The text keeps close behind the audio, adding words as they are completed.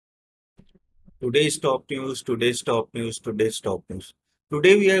Today's top news, today's top news, today's top news.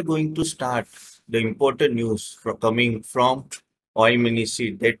 Today we are going to start the important news coming from oil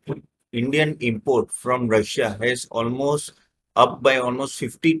ministry that Indian import from Russia has almost up by almost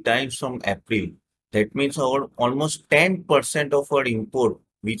 50 times from April. That means our almost 10% of our import,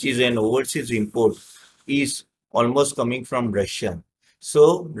 which is an overseas import, is almost coming from Russia.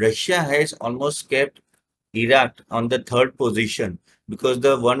 So Russia has almost kept Iraq on the third position because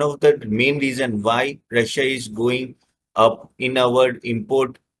the one of the main reason why Russia is going up in our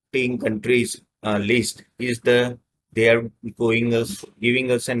importing countries list is they are going us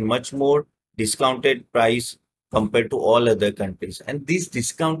giving us a much more discounted price compared to all other countries, and this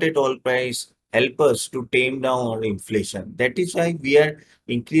discounted oil price help us to tame down our inflation. That is why we are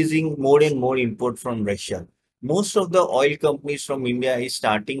increasing more and more import from Russia. Most of the oil companies from India is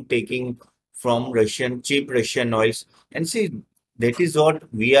starting taking from cheap Russian oils. And see, that is what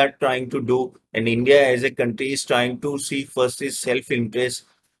we are trying to do. And India as a country is trying to see first is self-interest,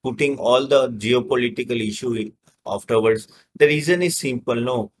 putting all the geopolitical issue afterwards. The reason is simple.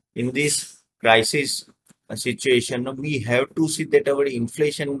 No, in this crisis situation, no, we have to see that our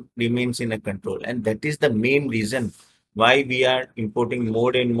inflation remains in a control. And that is the main reason why we are importing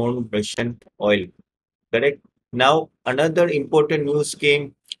more and more Russian oil. Correct. Now, another important news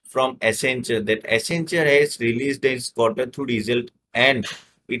came from Accenture that Accenture has released its quarter two result, and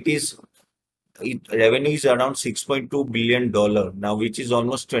it is revenue is around $6.2 billion now, which is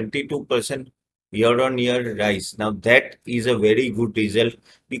almost 22% year-on-year rise. Now that is a very good result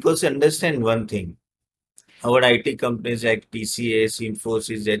because understand one thing. Our IT companies like TCS,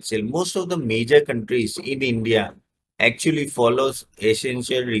 Infosys, HCL, most of the major countries in India actually follows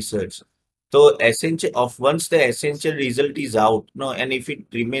essential research. So essential of once the essential result is out, no, and if it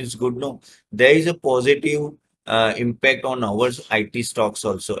remains good, no, there is a positive impact on our IT stocks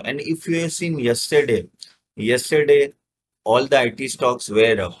also. And if you have seen yesterday all the IT stocks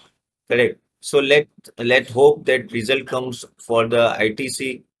were up, correct? So let hope that result comes for the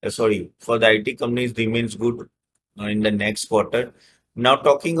ITC, for the IT companies remains good in the next quarter. Now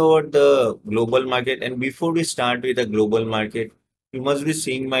talking about the global market, and before we start with the global market, you must be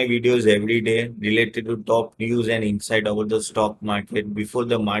seeing my videos every day related to top news and insight about the stock market before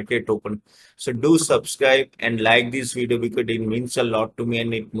the market open. So do subscribe and like this video because it means a lot to me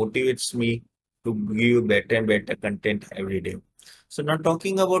and it motivates me to give you better and better content every day. So now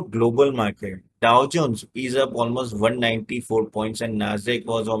talking about global market, Dow Jones is up almost 194 points and Nasdaq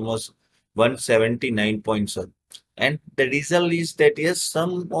was almost 179 points up. And the result is that yes,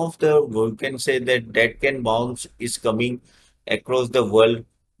 some of the we can say that can bounce is coming across the world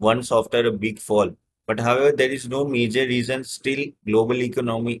once after a big fall. But however, there is no major reason. Still, global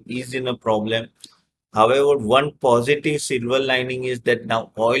economy is in a problem. However, one positive silver lining is that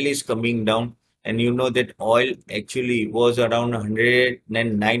now oil is coming down. And you know that oil actually was around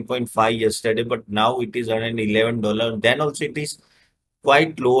 109.5 yesterday, but now it is around $11. Then also it is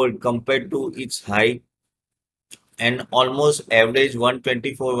quite lower compared to its high and almost average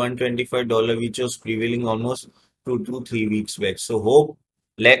 124 $125 which was prevailing almost 2 to 3 weeks back. So hope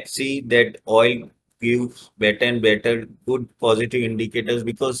let's see that oil gives better and better good positive indicators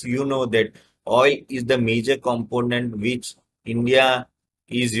because you know that oil is the major component which India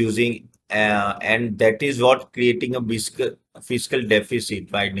is using and that is what creating a fiscal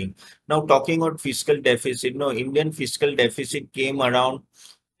deficit widening. Now talking about fiscal deficit, no, Indian fiscal deficit came around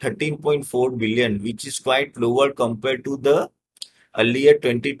 13.4 billion, which is quite lower compared to the earlier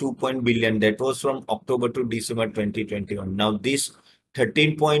 22 billion that was from October to December 2021. Now this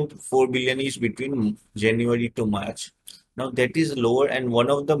 13.4 billion is between January to March. Now that is lower, and one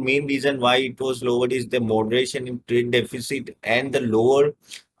of the main reason why it was lower is the moderation in trade deficit and the lower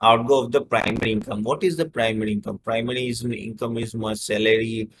outgo of the primary income. What is the primary income? Primary income is more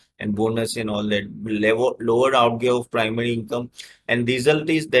salary and bonus and all that. Lower outgo of primary income, and the result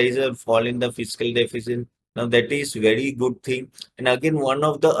is there is a fall in the fiscal deficit. Now that is very good thing. And again, one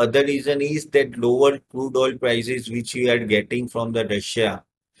of the other reason is that lower crude oil prices which we are getting from the Russia,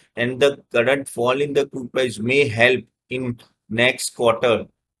 and the current fall in the crude price may help in next quarter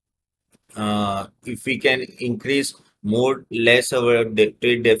if we can increase more less our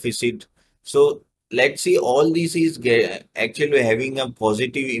trade deficit. So let's see, all this is actually having a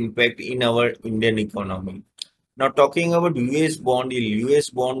positive impact in our Indian economy. Now talking about US bond yield, US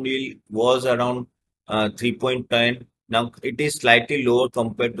bond yield was around 3.10. Now it is slightly lower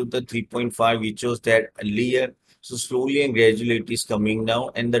compared to the 3.5 which was there earlier. So slowly and gradually it is coming down,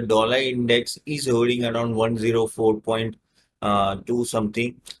 and the dollar index is hovering around 104.2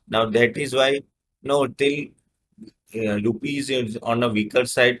 something. Now that is why no till rupees is on a weaker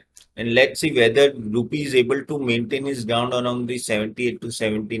side, and let's see whether rupee is able to maintain its ground around the 78 to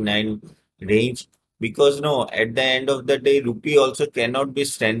 79 range. Because no, at the end of the day, rupee also cannot be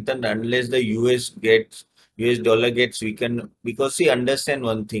strengthened unless the US dollar gets weakened. Because see, understand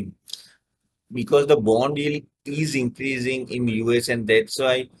one thing, because the bond yield is increasing in US, and that's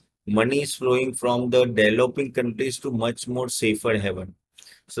why money is flowing from the developing countries to much more safer haven.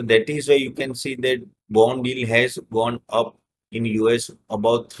 So that is why you can see that bond yield has gone up in US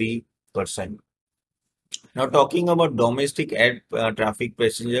about 3%. Now talking about domestic air traffic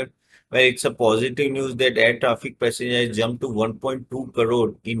passenger, well, it's a positive news that air traffic passenger has jumped to 1.2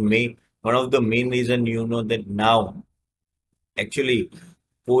 crore in May. One of the main reason, that now actually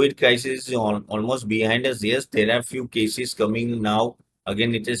COVID crisis is almost behind us. Yes, there are few cases coming now.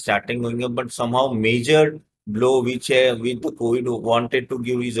 Again, it is starting going up, but somehow major blow which the COVID wanted to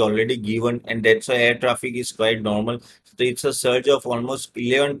give is already given, and that's why air traffic is quite normal. So it's a surge of almost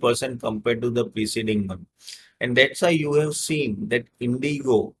 11% compared to the preceding month. And that's why you have seen that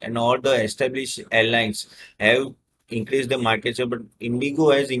Indigo and all the established airlines have increased the market share, but Indigo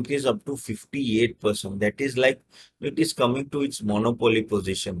has increased up to 58%. That is like it is coming to its monopoly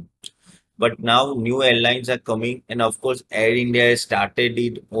position. But now new airlines are coming, and of course, Air India has started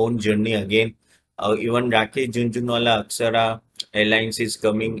its own journey again. Even Rakesh Junjunwala Aksara Airlines is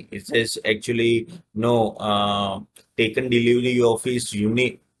coming. It has actually taken delivery of its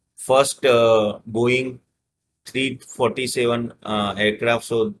first Boeing 347 aircraft.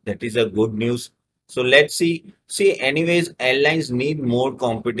 So that is a good news. So let's see. See, anyways, airlines need more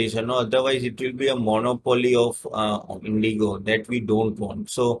competition. No, otherwise it will be a monopoly of Indigo that we don't want.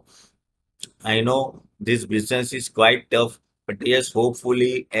 So I know this business is quite tough, but yes,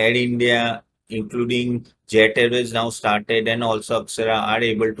 hopefully Air India, including Jet Airways now started, and also Aksara are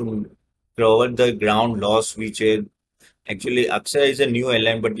able to cover the ground loss, which actually Aksara is a new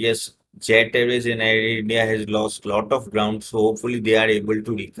airline, but yes, Jet Airways in Air India has lost lot of ground, so hopefully they are able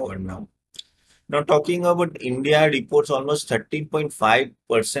to recover now. Now talking about India reports almost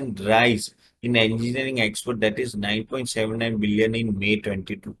 13.5% rise in engineering export, that is 9.79 billion in May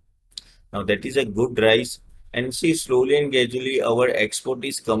 22. Now that is a good rise, and see slowly and gradually our export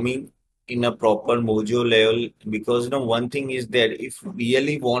is coming in a proper mojo level, because one thing is that if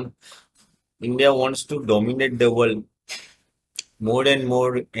really want India wants to dominate the world, more and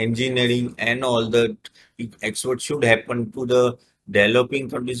more engineering and all the export should happen to the developing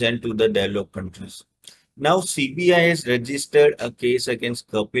countries and to the developed countries. Now, CBI has registered a case against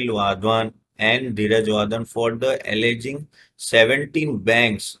Kapil Wadhwan and Dheeraj Wadhwan for the alleging 17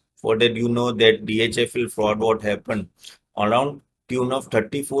 banks. For that, that DHFL fraud what happened around tune of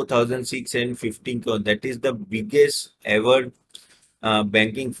 34,615 crore. That is the biggest ever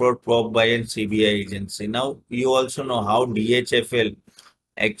banking fraud probe by a CBI agency. Now, you also know how DHFL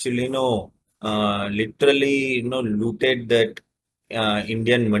actually, literally, looted that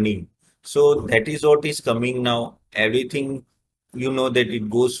Indian money. So that is what is coming now. Everything, that it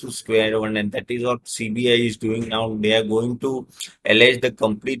goes to square one, and that is what CBI is doing now. They are going to allege the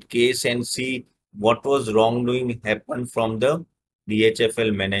complete case and see what was wrongdoing happened from the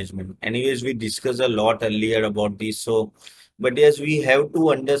DHFL management. Anyways, we discussed a lot earlier about this. So, but yes, we have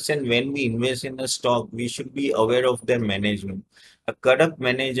to understand when we invest in a stock, we should be aware of their management. A corrupt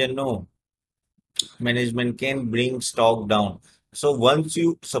manager, no, management can bring stock down. So once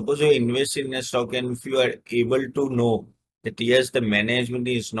you suppose you invest in a stock, and if you are able to know that yes, the management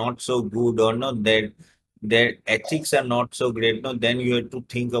is not so good, or not that their ethics are not so great, no, then you have to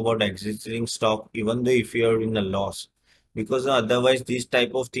think about exiting stock, even though if you are in a loss. Because otherwise this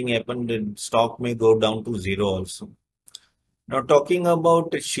type of thing happen, the stock may go down to zero also. Now, talking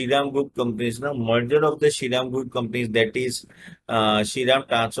about Shriram Group companies, now merger of the Shriram Group companies, that is Shriram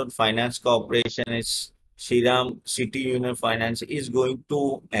Transport Finance Corporation is Shriram City Union Finance, is going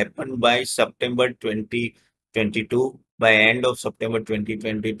to happen by September 2022, by end of September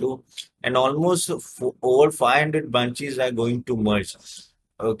 2022, and almost over 500 branches are going to merge.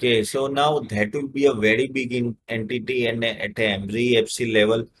 Okay, so now that will be a very big entity, and at a MZFC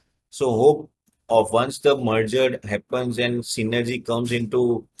level. So hope of once the merger happens and synergy comes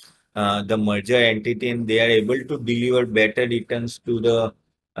into the merger entity, and they are able to deliver better returns to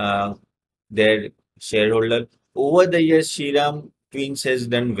uh, their shareholder. Over the years, Shriram Twins has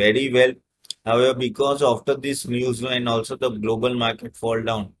done very well. However, because after this news and also the global market fall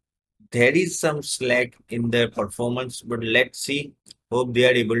down, there is some slack in their performance, but let's see. Hope they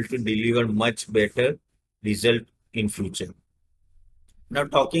are able to deliver much better result in future. Now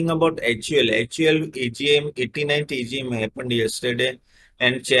talking about HUL, HUL AGM, 89th AGM happened yesterday,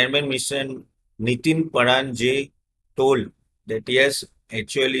 and Chairman Mr. Nitin Paran J told that yes,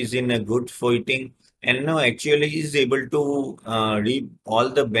 HUL is in a good footing, and now HUL is able to reap all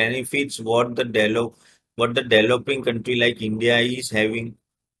the benefits what the developing country like India is having.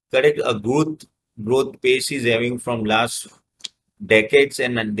 Correct, a growth pace is having from last decades,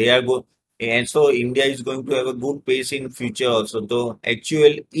 and they are go and so India is going to have a good pace in future also. Though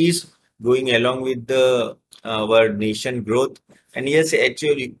HUL is going along with the our nation growth, and yes,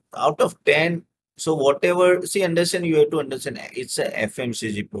 actually out of 10, so whatever, see, understand, you have to understand it's a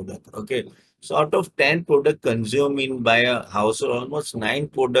FMCG product. Okay, so out of 10 product consumed in by a household, almost 9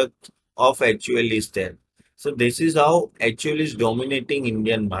 product of HUL is there. So this is how HUL is dominating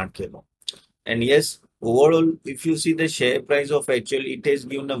Indian market. And yes, overall, if you see the share price of HUL, it has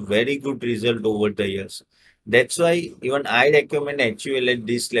given a very good result over the years. That's why even I recommend HUL at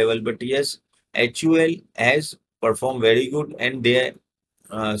this level. But yes, HUL has performed very good, and their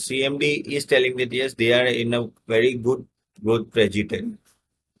CMD is telling that yes, they are in a very good growth trajectory.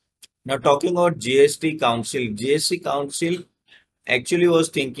 Now, talking about GST Council actually was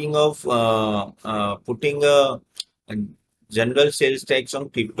thinking of putting a general sales tax on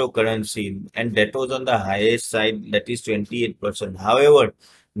cryptocurrency, and that was on the highest side, that is 28%. However,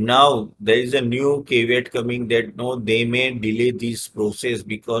 now there is a new caveat coming that no, they may delay this process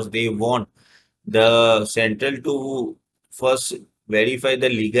because they want the central to first verify the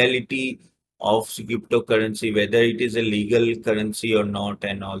legality of cryptocurrency, whether it is a legal currency or not,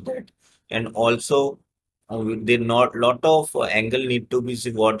 and all that. And also, the not lot of angle need to be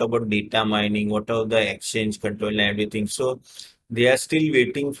see what about data mining, what about the exchange control and everything. So they are still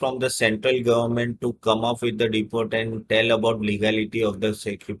waiting from the central government to come up with the report and tell about legality of the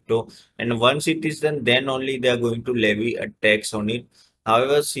say crypto. And once it is done, then only they are going to levy a tax on it.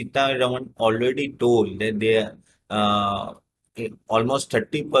 However, Sitaraman already told that they are almost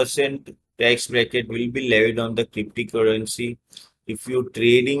 30% tax bracket will be levied on the cryptocurrency if you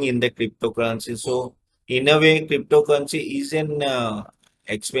trading in the cryptocurrency. So in a way, cryptocurrency is an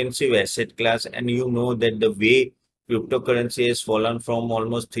expensive asset class, and you know that the way cryptocurrency has fallen from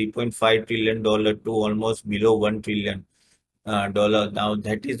almost $3.5 trillion to almost below $1 trillion. Now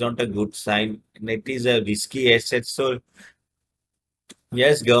that is not a good sign, and it is a risky asset. So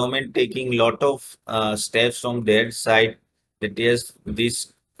yes, government taking lot of steps from their side that yes,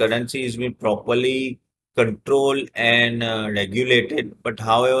 this currency is being properly controlled and regulated. But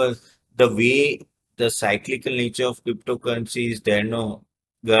however, the way the cyclical nature of cryptocurrency is there, no,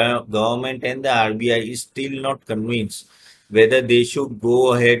 government and the RBI is still not convinced whether they should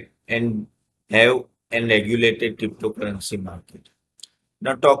go ahead and have an regulated cryptocurrency market.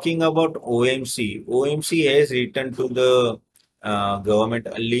 Now, talking about OMC has written to the government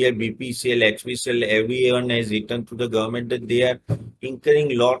earlier. BPCL, HPCL, everyone has written to the government that they are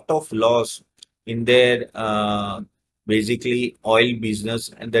incurring lot of loss in their basically oil business,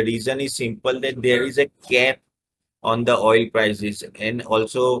 and the reason is simple that there is a cap on the oil prices, and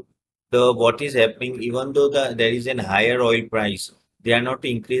also the what is happening, even though there is an higher oil price, they are not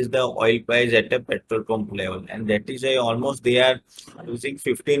increase the oil price at a petrol pump level, and that is why almost they are using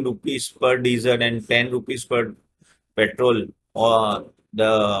 15 rupees per diesel and 10 rupees per petrol, or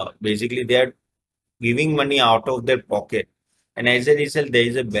the basically they are giving money out of their pocket, and as a result there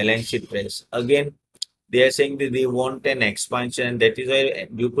is a balance sheet press. Again, they are saying that they want an expansion. That is why,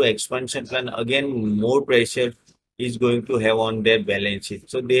 due to expansion plan, again more pressure is going to have on their balance sheet.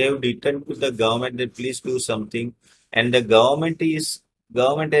 So they have written to the government that please do something, and the government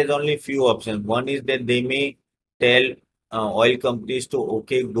has only few options. One is that they may tell oil companies to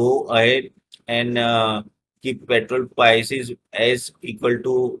okay, go ahead and keep petrol prices as equal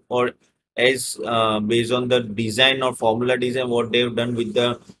to or as based on the design or formula design what they have done with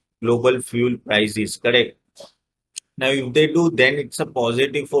the global fuel prices, correct? Now, if they do, then it's a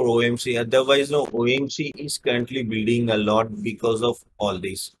positive for OMC. Otherwise, no, OMC is currently bleeding a lot because of all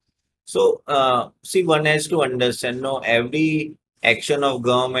this. So, see, one has to understand, no, every action of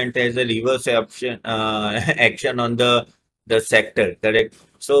government has a reverse action, action on the sector, correct?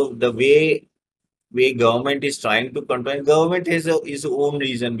 So, the way government is trying to control, government has its own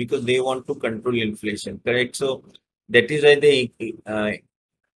reason because they want to control inflation, correct? So, that is why they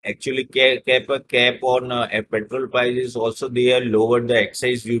actually cap a cap on petrol prices. Also, they have lowered the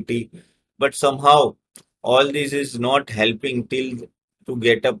excise duty, but somehow all this is not helping till to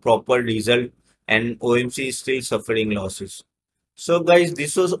get a proper result, and OMC is still suffering losses. So, guys,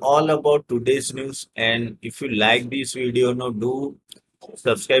 this was all about today's news. And if you like this video, no, do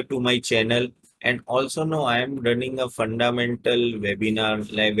subscribe to my channel. And also, no, I am running a fundamental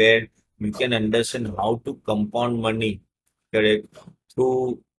webinar like where you can understand how to compound money, correct,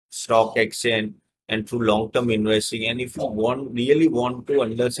 through stock exchange, and through long-term investing. And if you really want to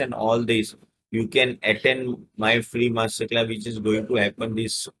understand all this, you can attend my free masterclass, which is going to happen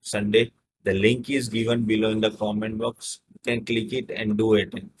this Sunday. The link is given below in the comment box. You can click it and do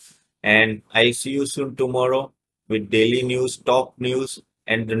it. And I'll see you soon tomorrow with daily news, top news,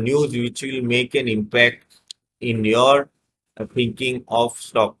 and the news which will make an impact in your thinking of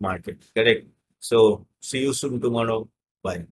stock market. Correct. So see you soon tomorrow. Bye.